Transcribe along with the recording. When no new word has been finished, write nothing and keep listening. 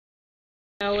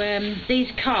Now,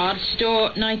 these cards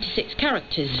store 96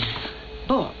 characters,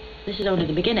 but this is only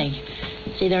the beginning.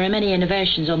 See, there are many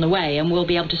innovations on the way, and we'll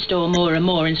be able to store more and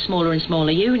more in smaller and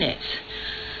smaller units.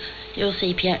 You'll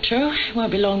see, Pietro, it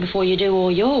won't be long before you do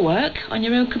all your work on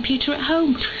your own computer at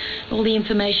home. All the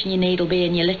information you need will be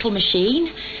in your little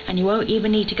machine, and you won't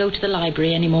even need to go to the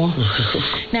library anymore.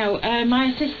 Now, my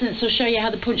assistants will show you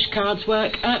how the punch cards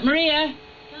work. Maria?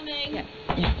 Coming.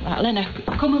 Yeah. Right,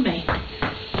 Lena, come with me.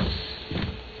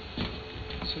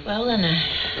 Well, Lena,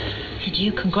 did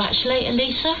you congratulate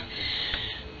Elisa?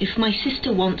 If my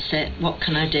sister wants it, what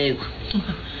can I do?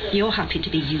 You're happy to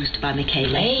be used by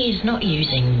Michaela. He's not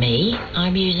using me.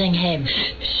 I'm using him.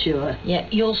 Sure. Yeah,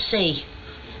 you'll see.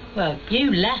 Well,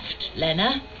 you left,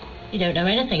 Lena. You don't know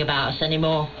anything about us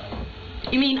anymore.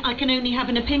 You mean I can only have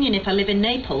an opinion if I live in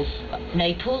Naples?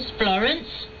 Naples? Florence?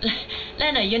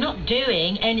 Lena, you're not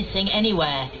doing anything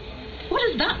anywhere. What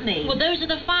does that mean? Well, those are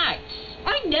the facts.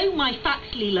 I know my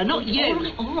facts, Leela, not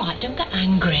you. All right, don't get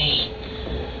angry.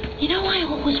 You know, I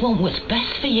always want what's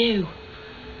best for you.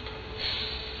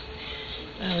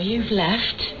 Well, you've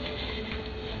left.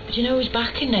 But you know who's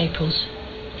back in Naples?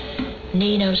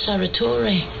 Nino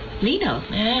Sarratore. Nino?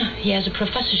 Yeah, he has a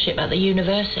professorship at the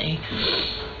university.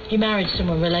 He married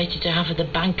someone related to half of the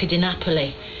Banca di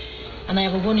Napoli, and they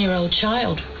have a 1-year-old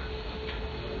child.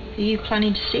 Are you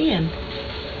planning to see him?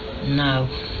 No,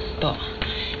 but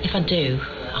if I do,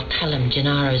 I'll tell him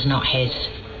Gennaro's not his.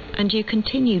 And you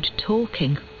continued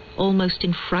talking, almost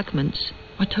in fragments.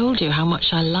 I told you how much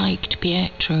I liked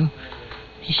Pietro.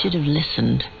 You should have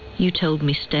listened. You told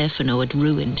me Stefano had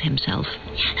ruined himself.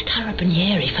 Yeah, the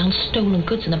Carabinieri found stolen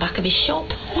goods in the back of his shop.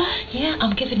 Yeah,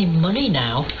 I'm giving him money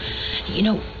now. You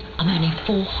know, I'm earning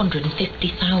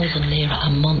 450,000 lira a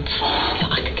month. You know,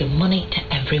 I could give money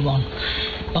to everyone.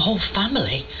 The whole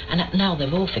family. And now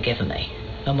they've all forgiven me.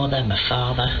 My mother, my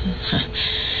father.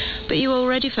 But you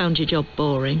already found your job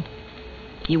boring.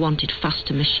 You wanted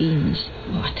faster machines.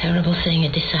 What a terrible thing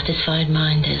a dissatisfied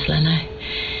mind is, Lena.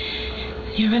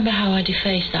 You remember how I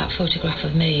defaced that photograph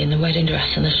of me in the wedding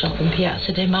dress in the shop in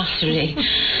Piazza dei Mastri?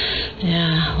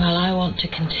 Yeah, well, I want to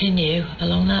continue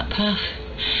along that path.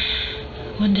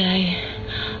 One day,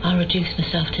 I'll reduce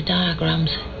myself to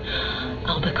diagrams.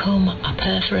 I'll become a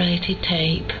perforated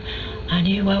tape, and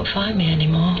you won't find me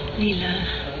anymore.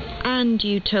 Leela. And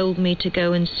you told me to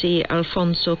go and see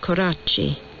Alfonso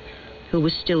Coracci, who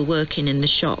was still working in the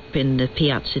shop in the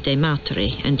Piazza dei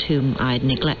Matri, and whom I'd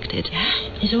neglected.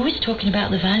 Yeah, he's always talking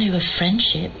about the value of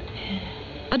friendship.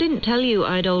 I didn't tell you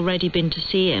I'd already been to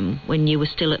see him when you were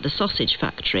still at the sausage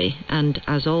factory, and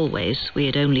as always, we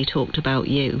had only talked about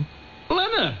you.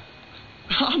 Lena!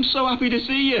 I'm so happy to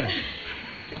see you.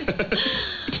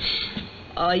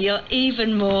 Oh, you're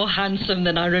even more handsome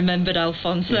than I remembered,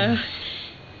 Alfonso. Yeah.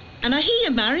 And I hear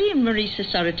you're marrying Marisa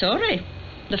Sarratore.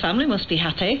 The family must be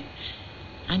happy.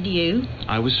 And you?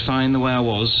 I was fine the way I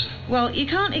was. Well, you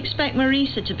can't expect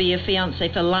Marisa to be your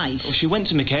fiancée for life. Well, she went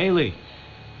to Michele.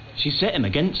 She set him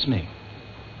against me.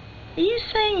 Are you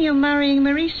saying you're marrying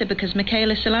Marisa because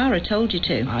Michele Solara told you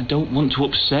to? I don't want to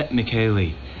upset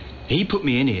Michele. He put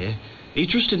me in here. He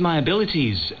trusted my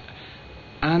abilities.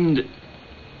 And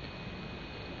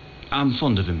I'm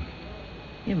fond of him.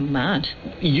 You're mad.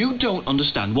 You don't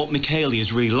understand what Michele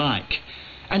is really like.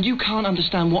 And you can't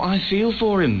understand what I feel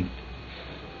for him.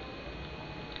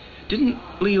 Didn't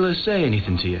Leela say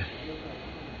anything to you?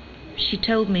 She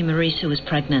told me Marisa was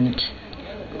pregnant.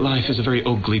 Life is a very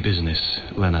ugly business,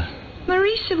 Lena.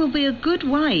 Marisa will be a good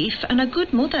wife and a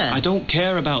good mother. I don't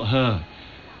care about her.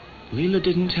 Leela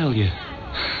didn't tell you.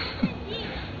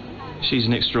 She's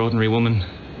an extraordinary woman.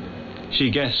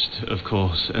 She guessed, of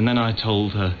course, and then I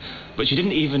told her. But she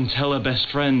didn't even tell her best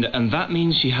friend, and that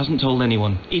means she hasn't told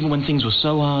anyone, even when things were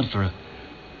so hard for her.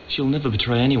 She'll never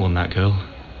betray anyone, that girl.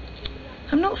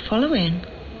 I'm not following.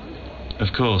 Of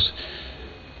course.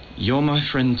 You're my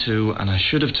friend too, and I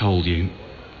should have told you.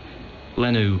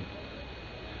 Lenu,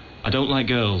 I don't like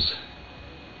girls.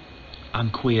 I'm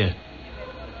queer.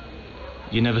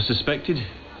 You never suspected?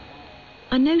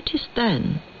 I noticed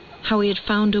then how he had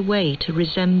found a way to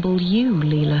resemble you,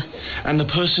 Leela. And the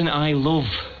person I love,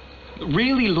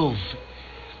 really love,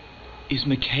 is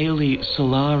Michele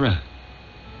Solara.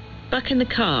 Back in the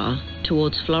car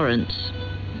towards Florence,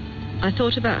 I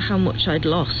thought about how much I'd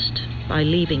lost by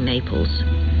leaving Naples.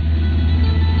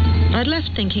 I'd left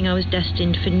thinking I was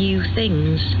destined for new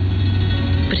things,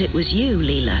 but it was you,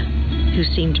 Leela, who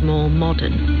seemed more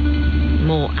modern,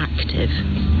 more active.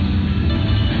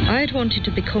 I had wanted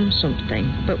to become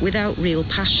something, but without real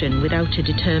passion, without a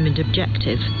determined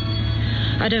objective.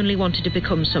 I'd only wanted to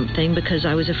become something because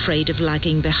I was afraid of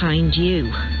lagging behind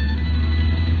you.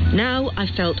 Now I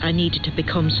felt I needed to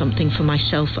become something for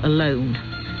myself alone,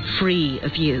 free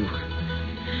of you.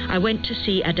 I went to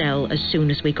see Adele as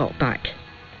soon as we got back.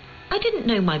 I didn't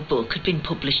know my book had been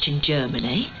published in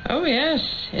Germany. Oh,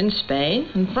 yes, in Spain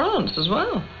and France as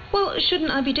well. Well,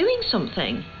 shouldn't I be doing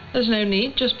something? There's no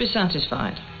need, just be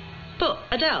satisfied. But,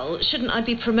 Adele, shouldn't I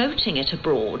be promoting it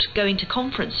abroad, going to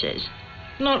conferences?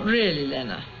 Not really,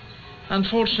 Lena.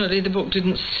 Unfortunately, the book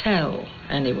didn't sell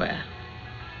anywhere.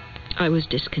 I was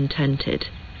discontented.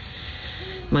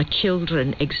 My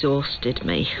children exhausted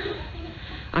me.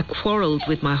 I quarrelled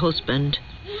with my husband.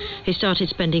 He started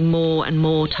spending more and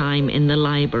more time in the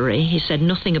library. He said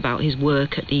nothing about his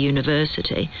work at the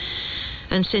university.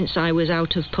 And since I was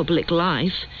out of public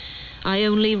life, I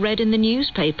only read in the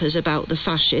newspapers about the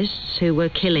fascists who were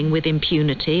killing with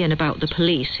impunity and about the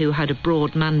police who had a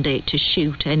broad mandate to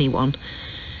shoot anyone.